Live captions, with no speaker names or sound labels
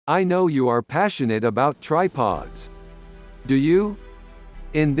I know you are passionate about tripods. Do you?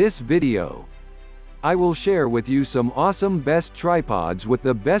 In this video, I will share with you some awesome best tripods with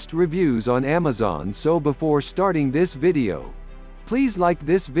the best reviews on Amazon. So before starting this video, please like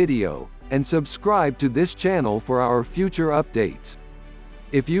this video, and subscribe to this channel for our future updates.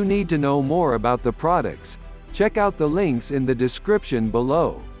 If you need to know more about the products, check out the links in the description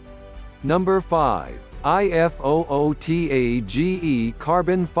below. Number 5. IFOOTAGE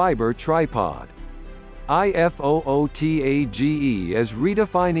Carbon Fiber Tripod. IFOOTAGE is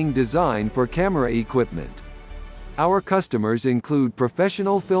redefining design for camera equipment. Our customers include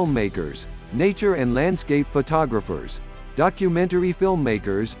professional filmmakers, nature and landscape photographers, documentary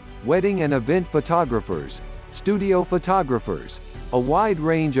filmmakers, wedding and event photographers, studio photographers, a wide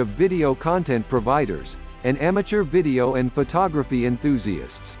range of video content providers, and amateur video and photography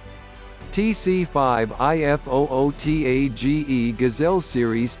enthusiasts. TC5 IFOOTAGE Gazelle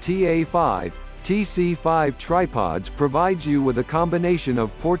Series TA5 TC5 tripods provides you with a combination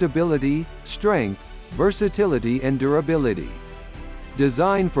of portability, strength, versatility and durability.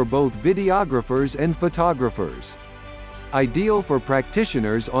 Designed for both videographers and photographers. Ideal for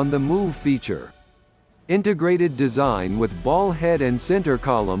practitioners on the move feature. Integrated design with ball head and center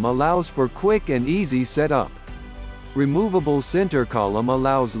column allows for quick and easy setup. Removable center column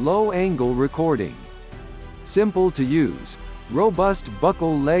allows low-angle recording. Simple to use. Robust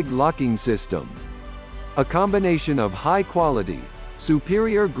buckle leg locking system. A combination of high-quality,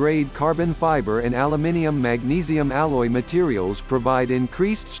 superior-grade carbon fiber and aluminium magnesium alloy materials provide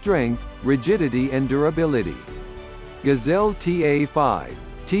increased strength, rigidity and durability. Gazelle TA5,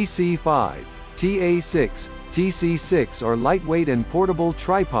 TC5, TA6, TC6 are lightweight and portable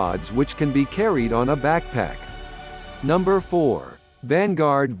tripods which can be carried on a backpack. Number 4.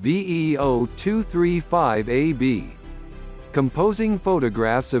 Vanguard VEO235AB. Composing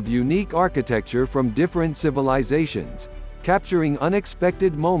photographs of unique architecture from different civilizations, capturing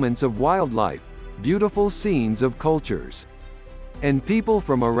unexpected moments of wildlife, beautiful scenes of cultures, and people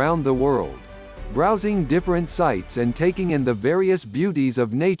from around the world. Browsing different sites and taking in the various beauties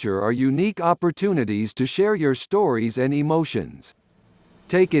of nature are unique opportunities to share your stories and emotions.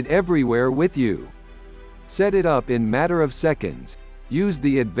 Take it everywhere with you. Set it up in matter of seconds. Use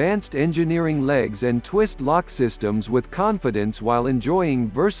the advanced engineering legs and twist lock systems with confidence while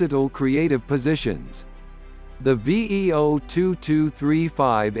enjoying versatile creative positions. The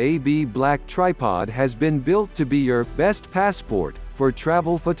VEO2235AB black tripod has been built to be your best passport for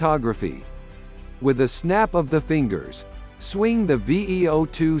travel photography. With a snap of the fingers, swing the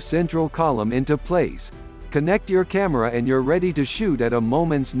VEO2 central column into place, connect your camera and you're ready to shoot at a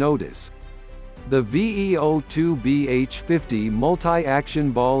moment's notice. The VEO2BH50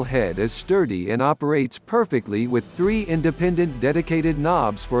 multi-action ball head is sturdy and operates perfectly with 3 independent dedicated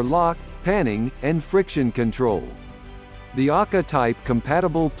knobs for lock, panning, and friction control. The ACA-type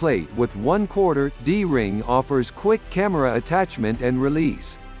compatible plate with 1/4 D-ring offers quick camera attachment and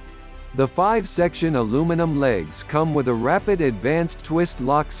release. The 5-section aluminum legs come with a rapid advanced twist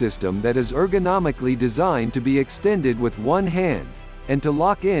lock system that is ergonomically designed to be extended with one hand, and to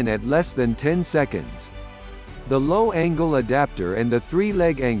lock in at less than 10 seconds. The low-angle adapter and the 3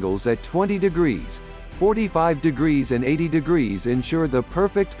 leg angles at 20 degrees, 45 degrees and 80 degrees ensure the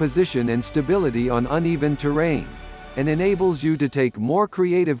perfect position and stability on uneven terrain, and enables you to take more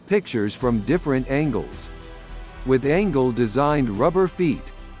creative pictures from different angles. With angle-designed rubber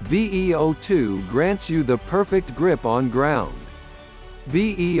feet, VEO2 grants you the perfect grip on ground.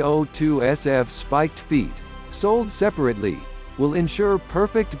 VEO2SF spiked feet, sold separately, will ensure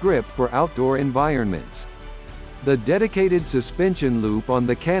perfect grip for outdoor environments. The dedicated suspension loop on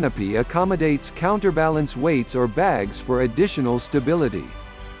the canopy accommodates counterbalance weights or bags for additional stability.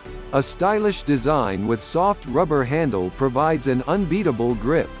 A stylish design with soft rubber handle provides an unbeatable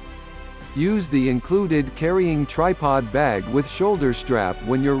grip. Use the included carrying tripod bag with shoulder strap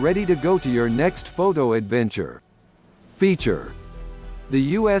when you're ready to go to your next photo adventure. Feature: the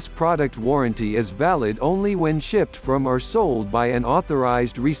U.S. product warranty is valid only when shipped from or sold by an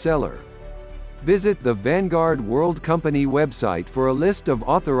authorized reseller. Visit the Vanguard World Company website for a list of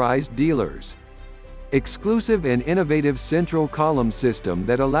authorized dealers. Exclusive and innovative central column system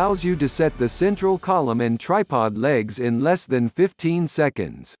that allows you to set the central column and tripod legs in less than 15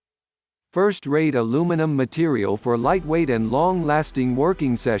 seconds. First-rate aluminum material for lightweight and long-lasting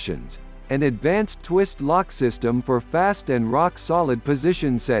working sessions. An advanced twist lock system for fast and rock-solid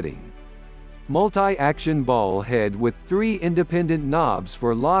position setting. Multi-action ball head with 3 independent knobs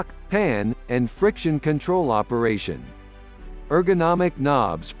for lock, pan, and friction control operation. Ergonomic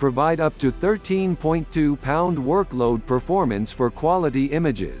knobs provide up to 13.2-pound workload performance for quality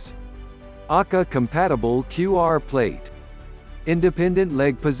images. ACA-compatible QR plate. Independent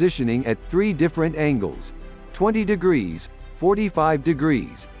leg positioning at 3 different angles: 20 degrees, 45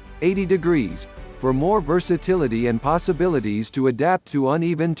 degrees, 80 degrees, for more versatility and possibilities to adapt to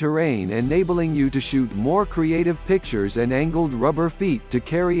uneven terrain, enabling you to shoot more creative pictures, and angled rubber feet to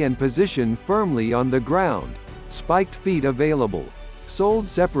carry and position firmly on the ground. Spiked feet available. Sold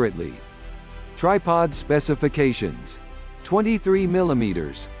separately. Tripod specifications: 23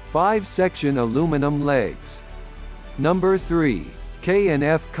 mm, 5-section aluminum legs. Number 3.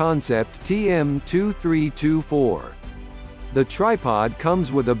 K&F Concept TM2324. The tripod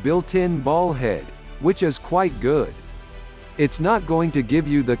comes with a built-in ball head, which is quite good. It's not going to give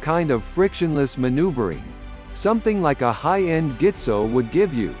you the kind of frictionless maneuvering something like a high-end Gitzo would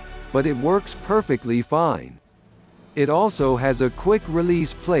give you, but it works perfectly fine. It also has a quick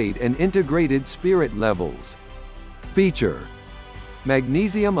release plate and integrated spirit levels. Feature: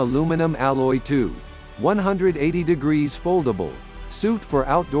 magnesium aluminum alloy tube, 180 degrees foldable, suit for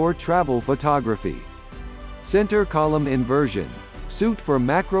outdoor travel photography. Center column inversion, suit for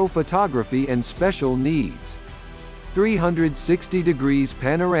macro photography and special needs. 360 degrees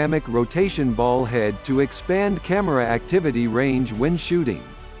panoramic rotation ball head to expand camera activity range when shooting.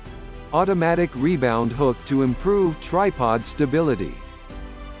 Automatic rebound hook to improve tripod stability.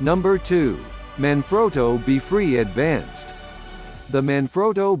 Number 2. Manfrotto Befree Advanced. The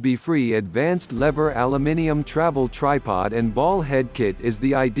Manfrotto Befree Advanced Lever Aluminium Travel Tripod and Ball Head Kit is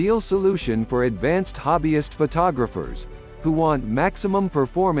the ideal solution for advanced hobbyist photographers who want maximum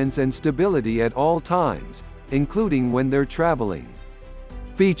performance and stability at all times, including when they're traveling.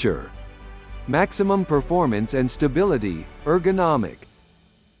 Feature: maximum performance and stability, ergonomic.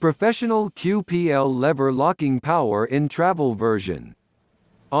 Professional QPL lever locking power in travel version.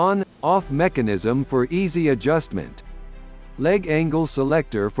 On/off mechanism for easy adjustment. Leg angle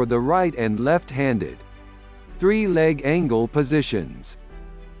selector for the right and left-handed. 3 leg angle positions.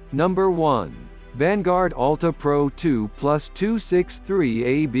 Number 1. Vanguard Alta Pro 2 Plus 263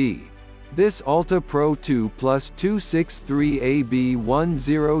 AB. This Alta Pro 2 Plus 263 AB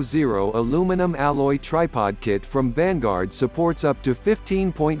 100 aluminum alloy tripod kit from Vanguard supports up to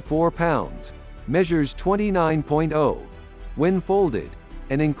 15.4 pounds, measures 29.0 when folded,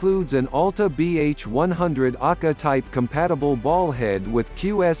 and includes an Alta BH100 ACA-type compatible ball head with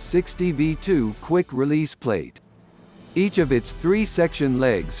QS60V2 quick-release plate. Each of its 3-section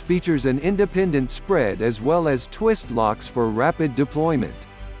legs features an independent spread as well as twist locks for rapid deployment.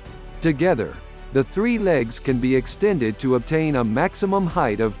 Together, the 3 legs can be extended to obtain a maximum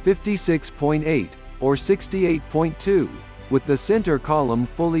height of 56.8, or 68.2, with the center column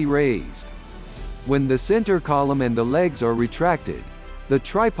fully raised. When the center column and the legs are retracted, the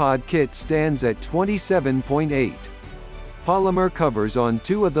tripod kit stands at 27.8. Polymer covers on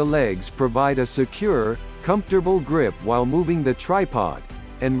 2 of the legs provide a secure, comfortable grip while moving the tripod,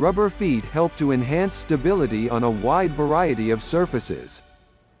 and rubber feet help to enhance stability on a wide variety of surfaces.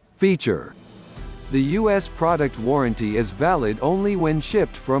 Feature: the U.S. product warranty is valid only when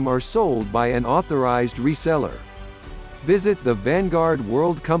shipped from or sold by an authorized reseller. Visit the Vanguard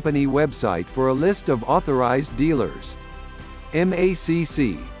World Company website for a list of authorized dealers.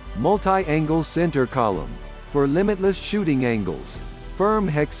 MACC, multi-angle center column, for limitless shooting angles, firm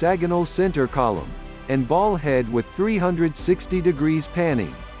hexagonal center column, and ball head with 360 degrees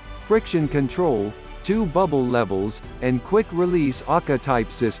panning, friction control, 2 bubble levels, and quick-release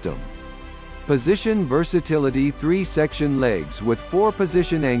ACA-type system. Position versatility 3-section legs with 4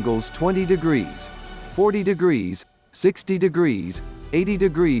 position angles: 20 degrees, 40 degrees, 60 degrees, 80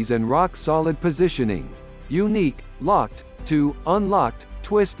 degrees and rock-solid positioning. Unique, locked, to unlocked,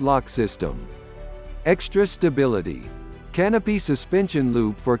 twist lock system. Extra stability. Canopy suspension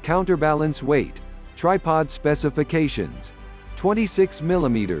loop for counterbalance weight. Tripod specifications: 26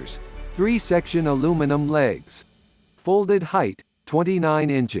 mm, 3-section aluminum legs. Folded height, 29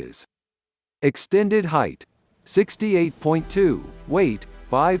 inches. Extended height, 68.2, weight,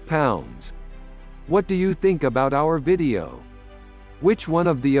 5 pounds. What do you think about our video? Which one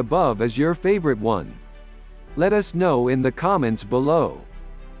of the above is your favorite one? Let us know in the comments below.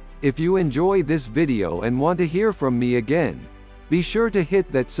 If you enjoy this video and want to hear from me again, be sure to hit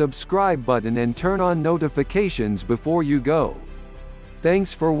that subscribe button and turn on notifications before you go.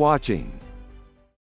 Thanks for watching.